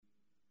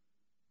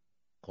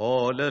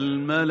قال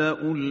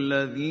الملأ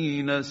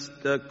الذين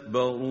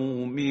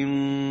استكبروا من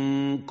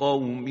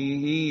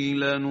قومه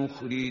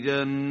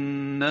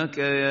لنخرجنك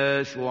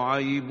يا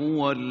شعيب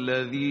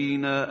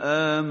والذين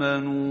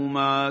آمنوا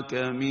معك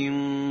من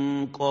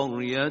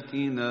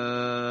قريتنا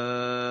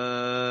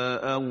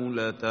أو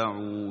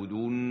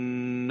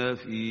لتعودن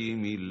في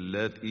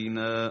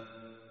ملتنا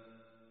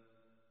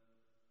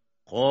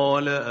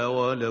قال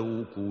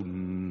أولو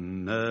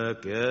كنا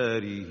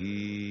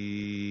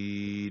كارهين.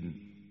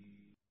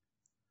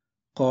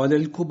 قال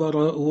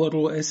الكبراء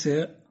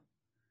والرؤساء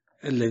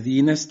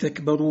الذين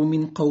استكبروا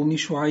من قوم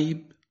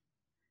شعيب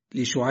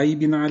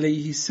لشعيب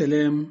عليه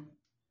السلام: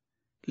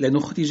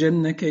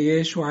 لنخرجنك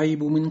يا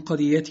شعيب من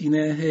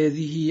قريتنا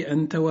هذه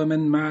أنت ومن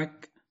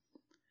معك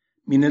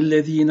من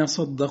الذين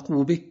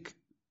صدقوا بك،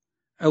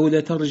 أو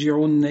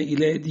لترجعن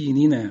إلى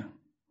ديننا.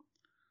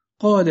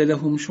 قال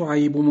لهم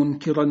شعيب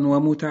منكرا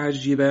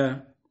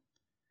ومتعجبا: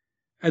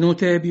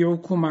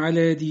 أنتابعكم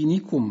على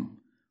دينكم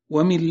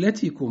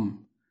وملتكم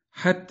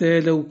حتى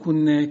لو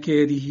كنا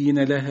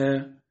كارهين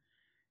لها،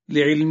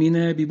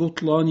 لعلمنا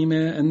ببطلان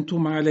ما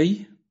أنتم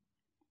عليه؟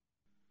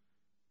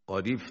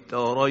 قد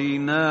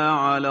افترينا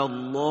على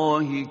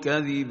الله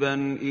كذبا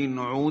إن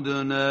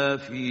عدنا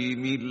في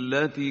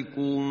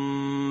ملتكم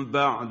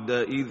بعد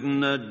إذ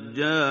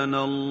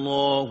نجانا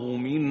الله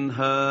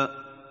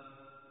منها،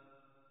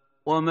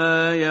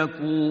 وما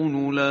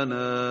يكون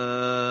لنا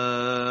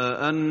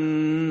أن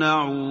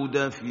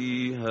نعود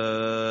فيها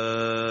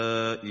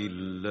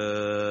إلا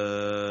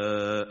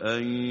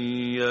أن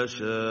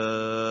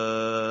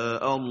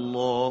يشاء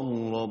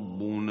الله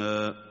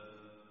ربنا،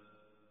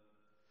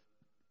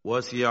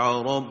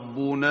 وسع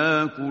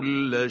ربنا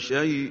كل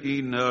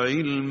شيء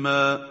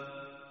علما،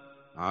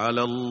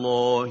 على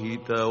الله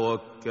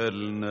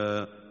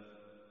توكلنا،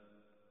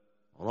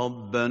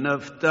 ربنا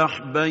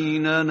افتح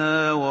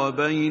بيننا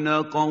وبين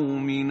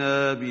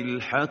قومنا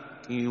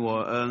بالحق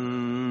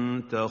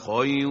وأنت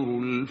خير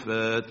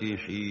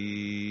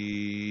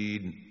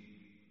الفاتحين.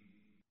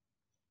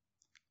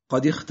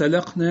 قد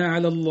اختلقنا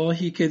على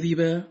الله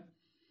كذبا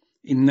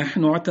إن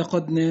نحن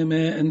اعتقدنا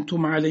ما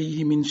أنتم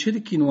عليه من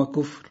شرك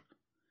وكفر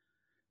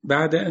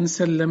بعد أن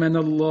سلمنا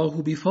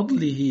الله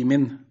بفضله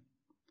منه،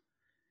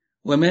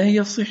 وما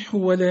يصح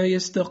ولا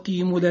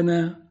يستقيم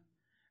لنا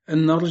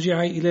أن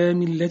نرجع إلى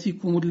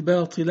ملتكم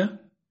الباطلة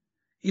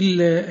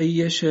إلا أن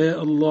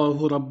يشاء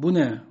الله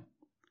ربنا،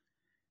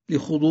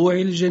 لخضوع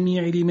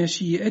الجميع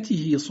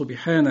لمشيئته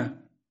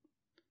سبحانه.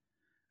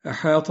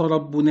 أحاط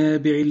ربنا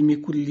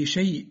بعلم كل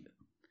شيء،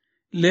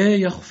 لا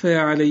يخفى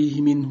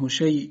عليه منه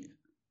شيء.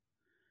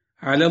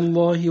 على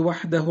الله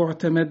وحده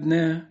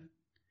اعتمدنا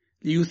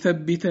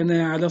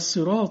ليثبتنا على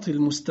الصراط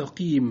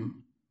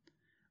المستقيم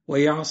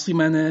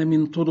ويعصمنا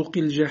من طرق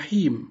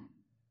الجحيم.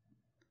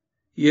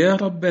 يا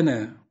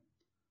ربنا،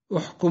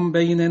 احكم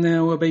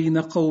بيننا وبين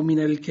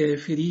قومنا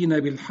الكافرين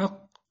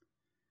بالحق،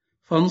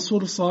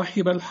 فانصر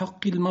صاحب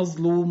الحق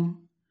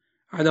المظلوم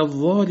على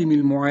الظالم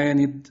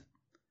المعاند،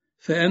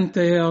 فأنت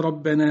يا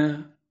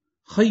ربنا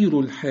خير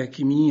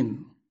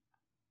الحاكمين.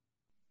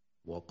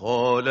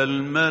 وقال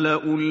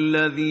الملأ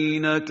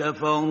الذين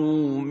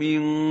كفروا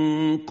من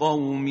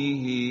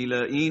قومه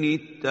لئن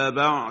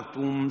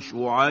اتبعتم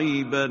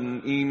شعيبا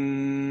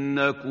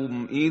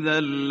إنكم إذا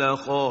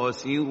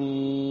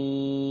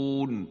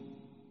لخاسرون.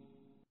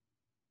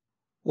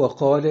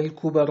 وقال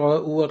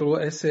الكبراء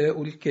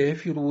والرؤساء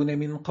الكافرون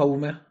من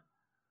قومه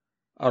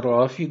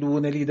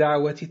الرافضون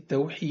لدعوة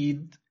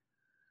التوحيد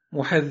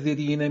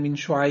محذرين من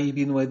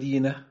شعيب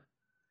ودينه: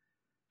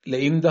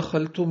 لئن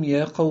دخلتم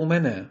يا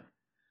قومنا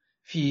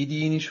في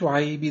دين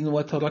شعيب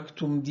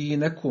وتركتم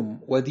دينكم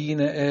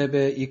ودين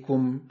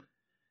آبائكم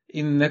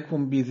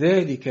إنكم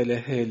بذلك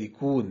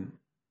لهالكون.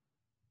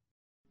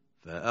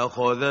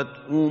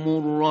 فأخذتهم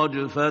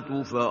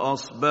الرجفة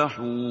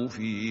فأصبحوا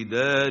في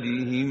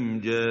دارهم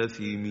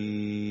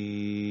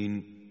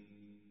جاثمين.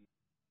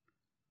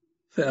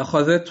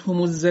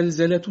 فأخذتهم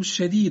الزلزلة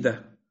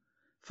الشديدة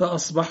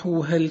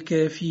فأصبحوا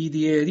هلكا في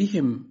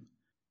ديارهم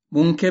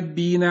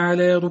منكبين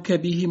على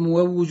ركبهم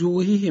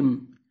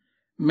ووجوههم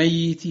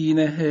ميتين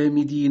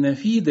هامدين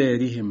في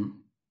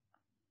دارهم.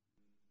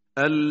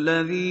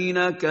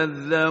 الذين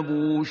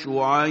كذبوا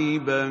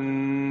شعيبا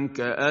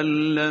كأن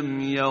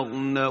لم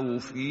يغنوا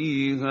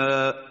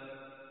فيها،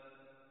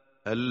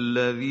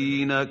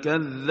 الذين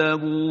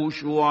كذبوا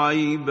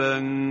شعيبا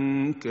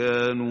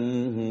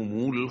كانوا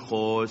هم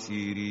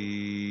الخاسرين.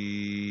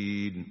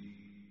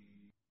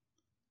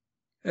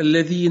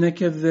 الذين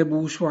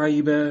كذبوا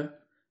شعيبا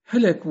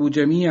هلكوا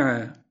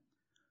جميعا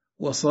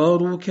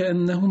وصاروا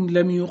كأنهم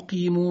لم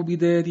يقيموا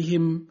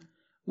بدارهم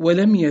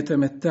ولم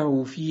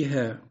يتمتعوا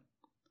فيها.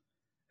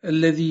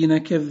 الذين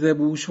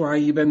كذبوا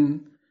شعيبا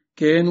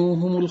كانوا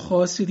هم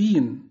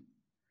الخاسرين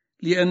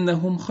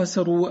لأنهم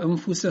خسروا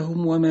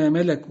أنفسهم وما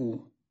ملكوا،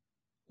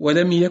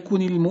 ولم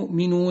يكن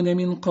المؤمنون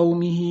من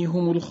قومه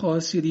هم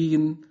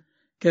الخاسرين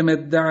كما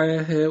ادعى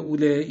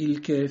هؤلاء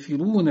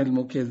الكافرون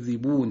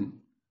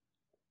المكذبون.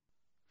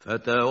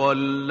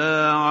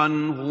 فتولى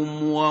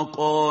عنهم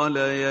وقال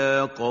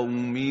يا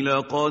قوم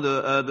لقد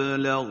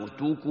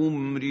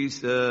أبلغتكم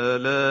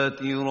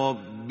رسالات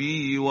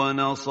ربي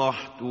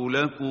ونصحت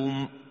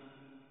لكم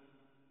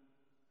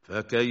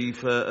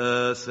فكيف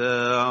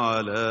آسى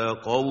على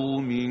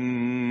قوم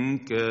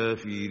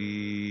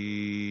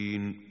كافرين.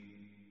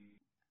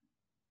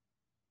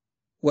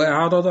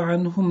 وأعرض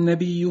عنهم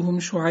نبيهم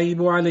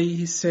شعيب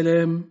عليه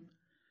السلام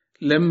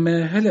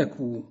لما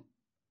هلكوا،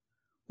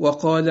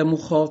 وقال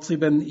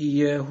مخاطبا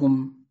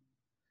إياهم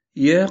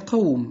يا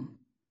قوم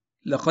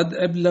لقد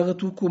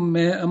أبلغتكم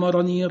ما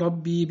أمرني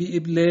ربي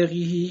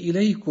بإبلاغه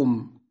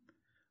إليكم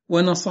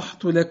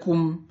ونصحت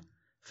لكم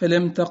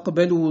فلم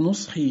تقبلوا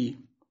نصحي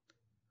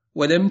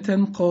ولم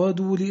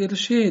تنقادوا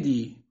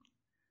لإرشادي،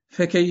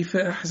 فكيف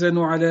أحزن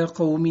على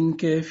قوم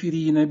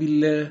كافرين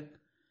بالله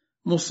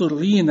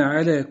مصرين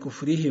على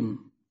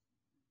كفرهم.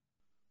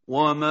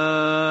 وما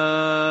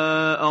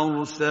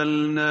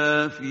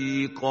أرسلنا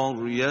في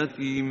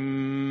قرية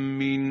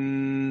من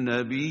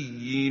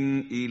نبي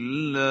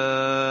إلا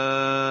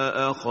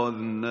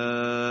أخذنا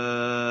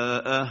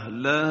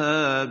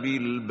أهلها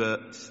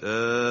بالبأساء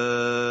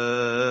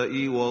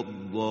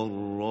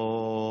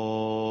والضراء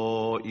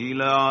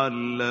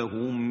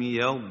لعلهم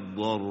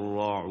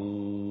يضرعون.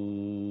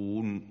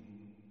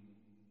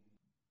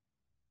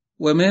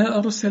 وما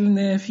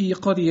أرسلنا في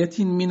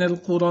قرية من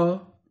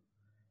القرى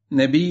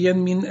نبيا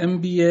من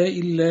أنبياء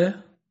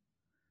الله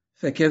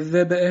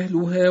فكذب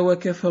أهلها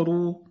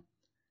وكفروا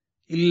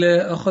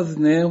إلا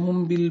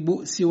أخذناهم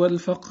بالبؤس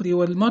والفقر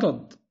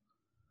والمرض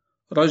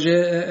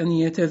رجاء أن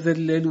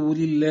يتذللوا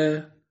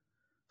لله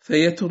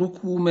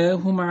فيتركوا ما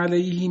هم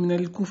عليه من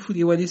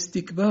الكفر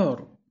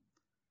والاستكبار.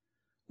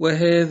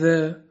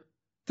 وهذا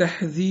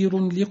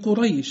تحذير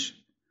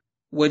لقريش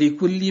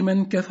ولكل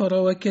من كفر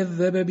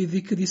وكذب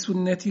بذكر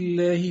سنة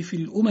الله في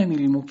الأمم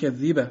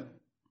المكذبة.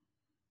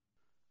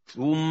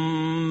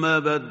 ثم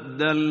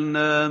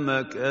بدلنا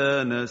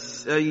مكان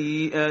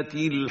السيئة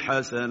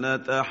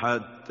الحسنة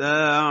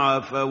حتى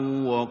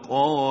عفوا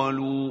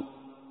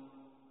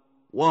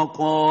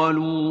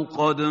وقالوا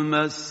قد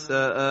مس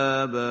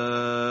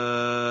آباءنا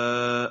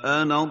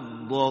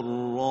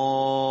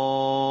الضراء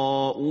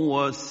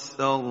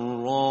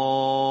والسراء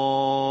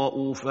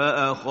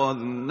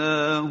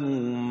فأخذناهم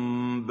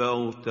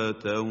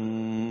بغتة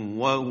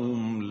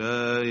وهم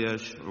لا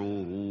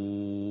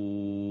يشعرون.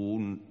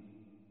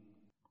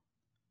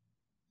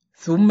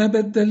 ثم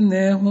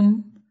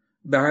بدلناهم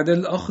بعد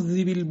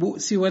الأخذ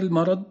بالبؤس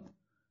والمرض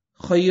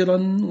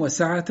خيرا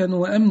وسعة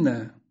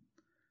وأمنا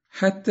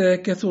حتى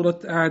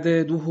كثرت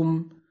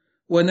أعدادهم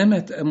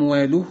ونمت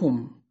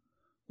أموالهم،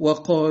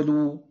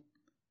 وقالوا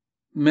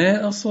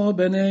ما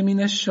أصابنا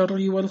من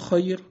الشر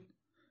والخير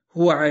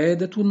هو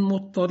عادة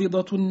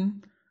مضطردة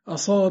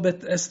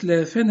أصابت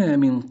أسلافنا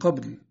من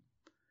قبل،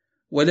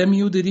 ولم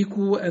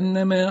يدركوا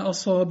أن ما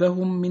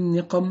أصابهم من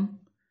نقم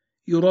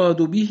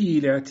يراد به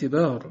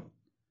الاعتبار،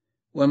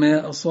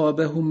 وما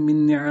أصابهم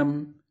من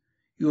نعم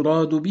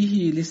يراد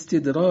به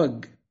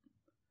الاستدراج،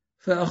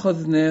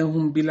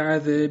 فأخذناهم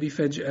بالعذاب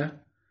فجأة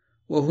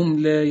وهم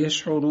لا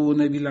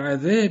يشعرون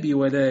بالعذاب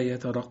ولا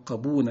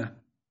يترقبونه.